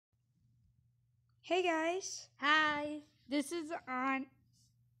Hey guys. Hi. This is on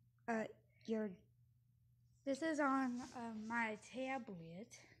Your my tablet.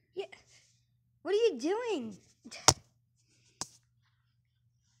 yeah. What are you doing?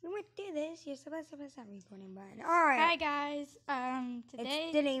 We went through this. You're supposed to press that recording button. All right. Hi guys. Today.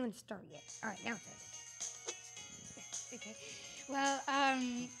 It didn't even start yet. All right, now it does. Okay. Well,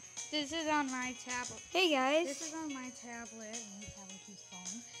 this is on my tablet. Hey guys. This is on my tablet. My tablet keeps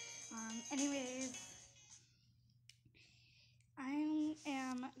falling. Anyways, I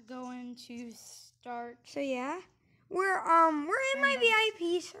am going to start. So yeah, we're in my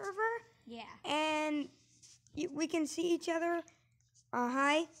VIP server, Yeah. and we can see each other.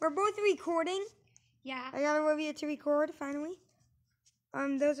 Hi. We're both recording. Yeah. I got Olivia to record finally.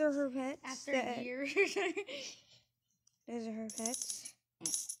 Those are her pets. After years. Those are her pets.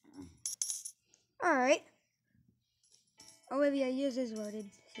 All right. Olivia, yours is loaded.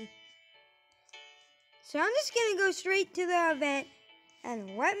 See. So I'm just gonna go straight to the event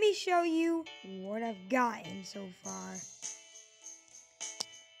and let me show you what I've gotten so far.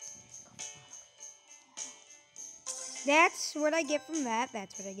 That's what I get from that.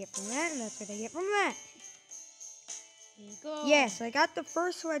 That's what I get from that, and that's what I get from that. Here you go. Yes, I got the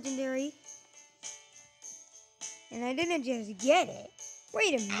first legendary. And I didn't just get it.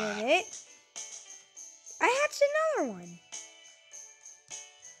 Wait a minute. I hatched another one.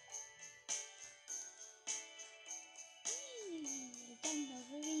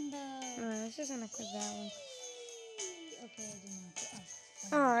 Alright, let's just gonna click that one. Okay, I did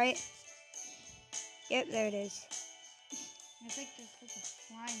not. Alright. Yep, there it is. I think this is a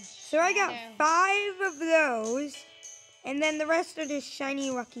flying So I got shadow. 5 of those. And then the rest are just shiny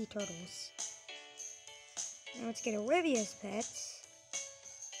lucky turtles. Now let's get Olivia's pets.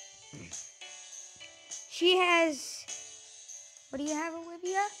 She has... What do you have,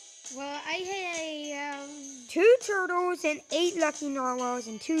 Olivia? Well, I had 2 turtles and 8 lucky narwhals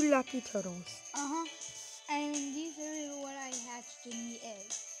and 2 lucky turtles. and these are what I hatched in the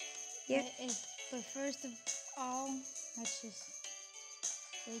egg. Yep. But first of all, let's just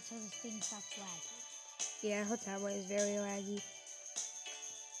wait till this thing stops lagging. Yeah, her tablet is very laggy.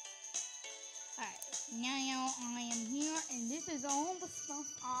 Alright, now I am here, and this is all the stuff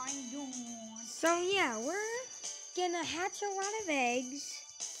I'm doing. So yeah, we're gonna hatch a lot of eggs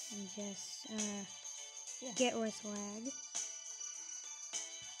and just get less lag.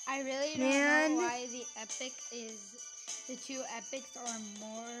 I really don't know why the 2 epics are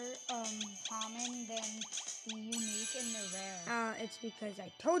more common than the unique and the rare. It's because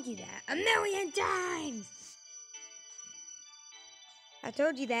I told you that a million times. I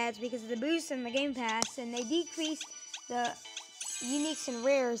told you that it's because of the boost and the Game Pass, and they decreased the uniques and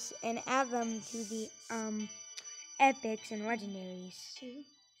rares and add them to the epics and legendaries. 2,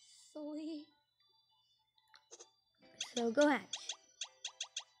 3. So go hatch.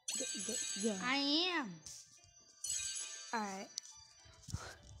 Go. I am. Alright.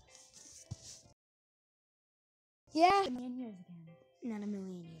 Yeah. A million years again. Not a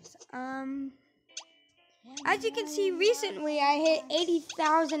million years. As you can see, recently I hit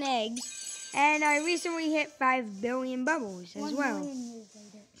 80,000 eggs, and I recently hit 5 billion bubbles as 1 well. million years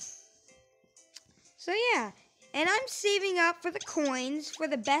later. So yeah, and I'm saving up for the coins for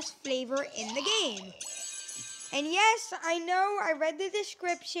the best flavor in the game. And yes, I know, I read the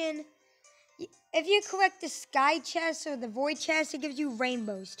description. If you collect the sky chest or the void chest, it gives you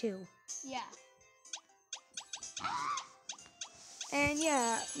rainbows too. Yeah. And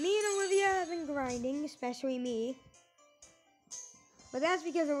yeah, me and Olivia have been grinding, especially me. But that's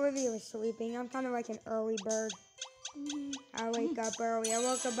because Olivia was sleeping. I'm kind of like an early bird. I wake up early. I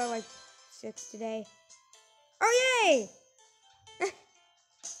woke up at like 6 today. Oh, yay!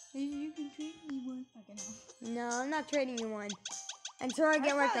 You can treat me one. Okay, no. No, I'm not trading you one. Until I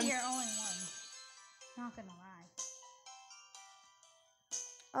get like thought a... you're only one. Not gonna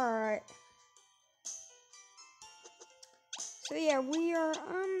lie. Alright. So yeah, we are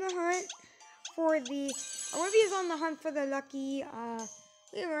on the hunt for the... Olivia's on the hunt for the lucky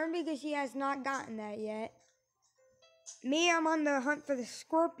wyvern because she has not gotten that yet. Me, I'm on the hunt for the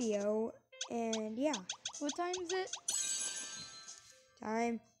Scorpio, and yeah. What time is it?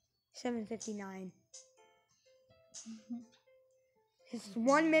 Time 7:59. It's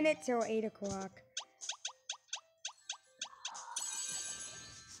 1 minute till 8 o'clock.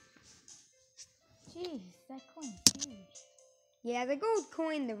 Jeez, that coin's huge. Yeah, the gold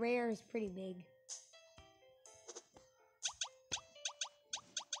coin, the rare, is pretty big.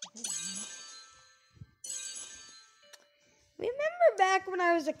 Remember back when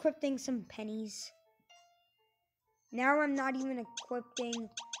I was equipping some pennies? Now I'm not even equipping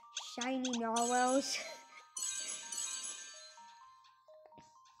shiny narwhals.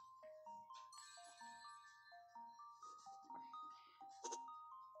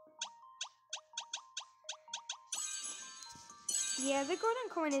 Yeah, the golden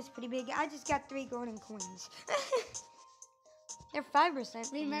coin is pretty big. I just got 3 golden coins. They're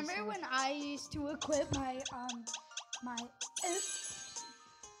 5%. Remember when I used to equip my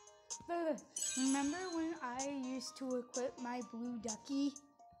remember when I used to equip my blue ducky?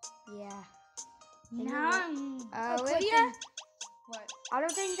 Yeah. Now I'm Olivia? equipping what? I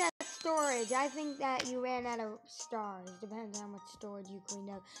don't think that's storage. I think that you ran out of stars. Depends on how much storage you cleaned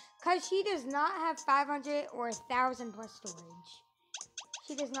up. Because she does not have 500 or 1,000 plus storage.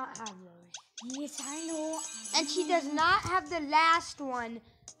 She does not have those. Yes, I know. And she does not have the last one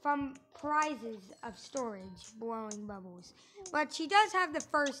from prizes of storage, blowing bubbles. But she does have the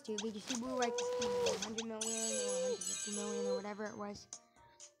first 2 because she blew like 100 million or 150 million or whatever it was.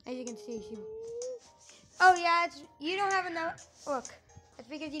 As you can see, she... Oh yeah, you don't have enough... Look, it's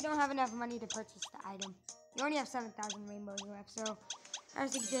because you don't have enough money to purchase the item. You only have 7,000 rainbows left, so I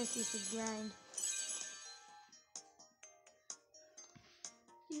suggest you should grind.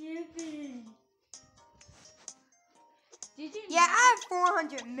 Yeah, I have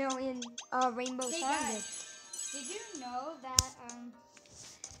 400 million rainbow guys, did you know that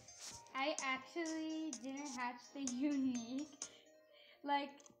I actually didn't hatch the unique like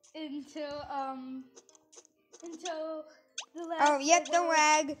until the last. Oh, yep, the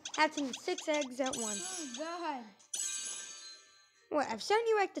lag. Hatching 6 eggs at once. Oh God. What? I've shown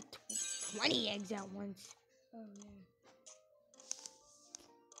you like the 20 eggs at once. Oh yeah.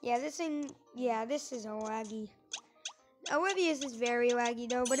 Yeah, this thing. Yeah, this is a laggy. Olivia's is very laggy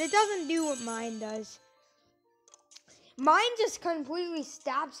though, but it doesn't do what mine does. Mine just completely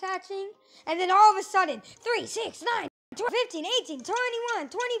stops hatching, and then all of a sudden, 3, 6, 9, 12, 15, 18, 21,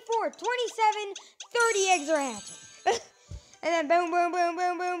 24, 27, 30 eggs are hatching. And then boom, boom, boom,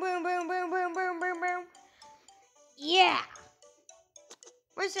 boom, boom, boom, boom, boom, boom, boom, boom, boom. Yeah.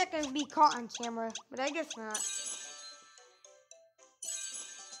 Wish that could be caught on camera, but I guess not.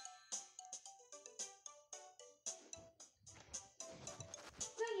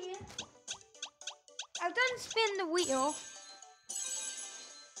 I've done spin the wheel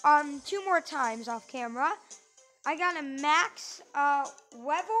 2 more times off camera. I got a max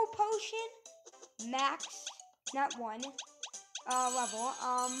level potion, max, not 1 level.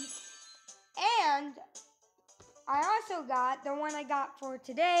 And I also got the one I got for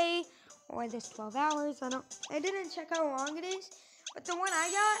today, or this 12 hours. I didn't check how long it is, but the one I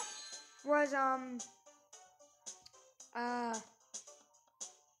got was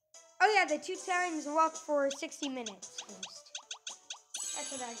oh yeah, the 2 times luck for 60 minutes first.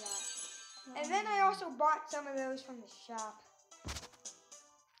 That's what I got. And then I also bought some of those from the shop.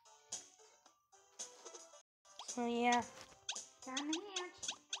 So yeah. I'm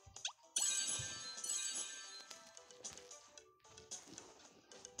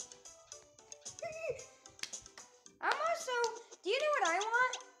also, do you know what I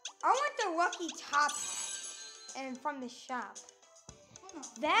want? I want the lucky top hat, and from the shop.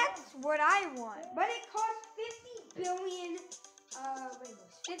 That's what I want, but it costs 50 billion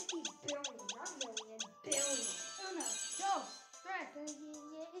rainbows. 50 billion, not million, billion. Oh no, right.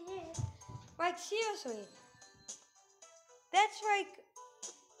 Like seriously, that's like,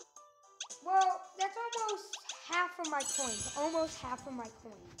 well, that's almost half of my coins. Almost half of my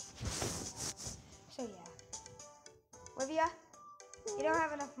coins. So yeah, Olivia, you don't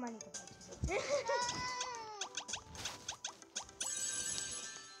have enough money to purchase it.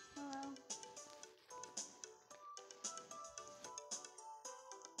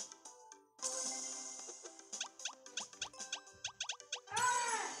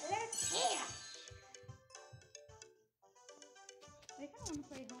 I think I want to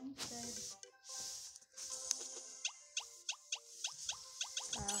play Homestead.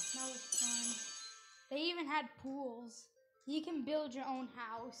 That was fun. They even had pools. You can build your own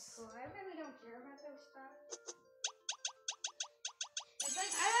house. Well, I really don't care about those stuff. It's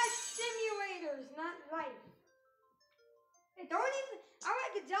like, I like simulators, not life. I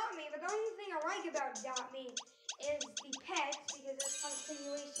like Adopt Me, but the only thing I like about Adopt Me is the pets, because it's kind of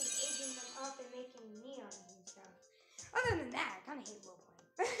simulation, aging them up and making neons and stuff. Other than that, I kind of hate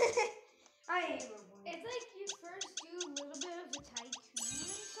role-playing. I hate role-playing. It's like you first do a little bit of a tycoon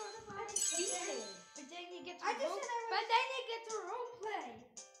sort of vibe, but then you get to role play.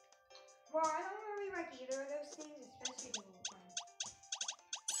 Well, I don't really like either of those things, especially the role-playing.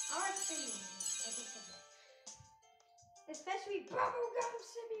 I like simulators, like I said. Especially Bubblegum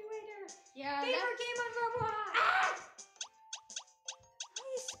Simulator. Yeah. Favorite game on Roblox. Ah! Why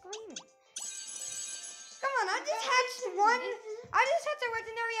are you screaming? just hatched one. I just hatched a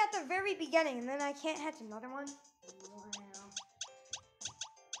legendary at the very beginning, and then I can't hatch another one. Wow.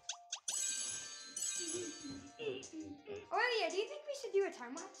 Olivia, do you think we should do a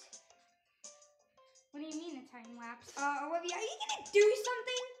time lapse? What do you mean a time lapse? Olivia, are you gonna do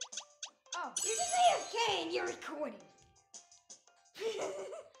something? Oh. You're just AFK and you're recording.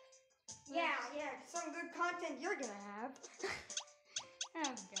 Yeah, some good content you're gonna have.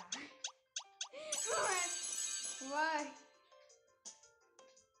 Oh God. Why?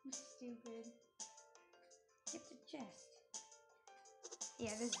 I'm stupid. Get the chest.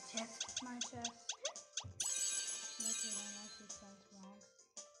 Yeah, this is chest. My chest. Look at that, that's your chest wrong.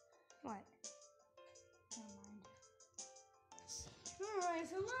 What? Never mind. Alright,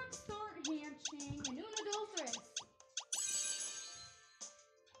 so let's start hatching an Unadultris.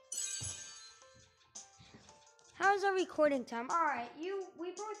 How's our recording time? Alright, we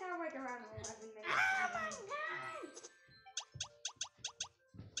both have like around 11 minutes. Oh my God!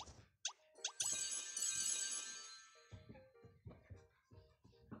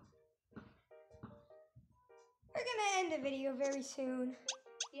 We're gonna end the video very soon.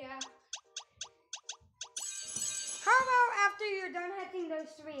 Yeah. How about after you're done hatching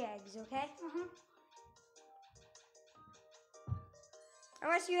those 3 eggs, okay?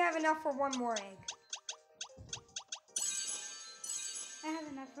 Unless you have enough for one more egg. I have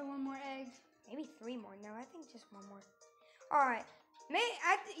enough for one more egg. Maybe 3 more. No, I think just 1 more. Alright.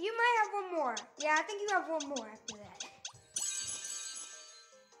 You might have 1 more. Yeah, I think you have 1 more after that.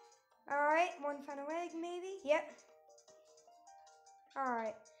 Alright, 1 final egg maybe? Yep.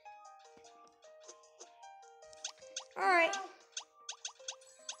 Alright. Alright.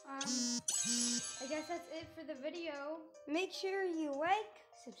 I guess that's it for the video. Make sure you like,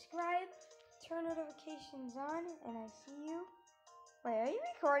 subscribe, turn notifications on, and I see you. Wait, are you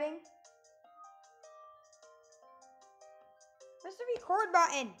recording? Where's the record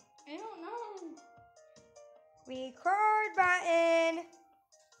button? I don't know. Record button.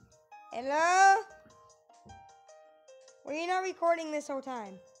 Hello? Were you not recording this whole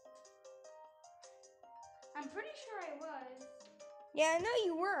time? I'm pretty sure I was. Yeah, I know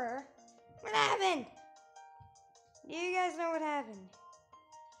you were. What happened? Do you guys know what happened?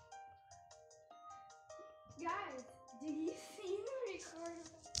 Guys, did you see the record?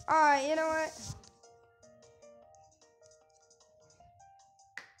 Alright, you know what?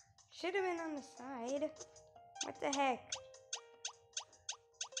 Should have been on the side. What the heck?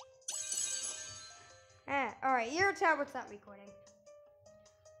 Alright, your tablet's not recording.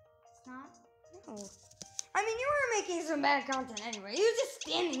 It's not? No. I mean, you were making some bad content anyway. You were just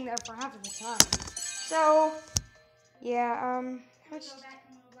standing there for half of the time. So, yeah, Let's go back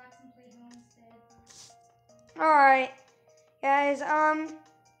and Roblox and play Homestead. Alright, guys,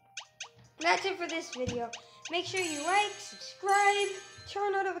 that's it for this video. Make sure you like, subscribe,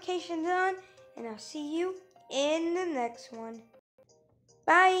 turn notifications on, and I'll see you in the next one.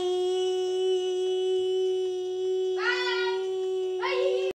 Bye!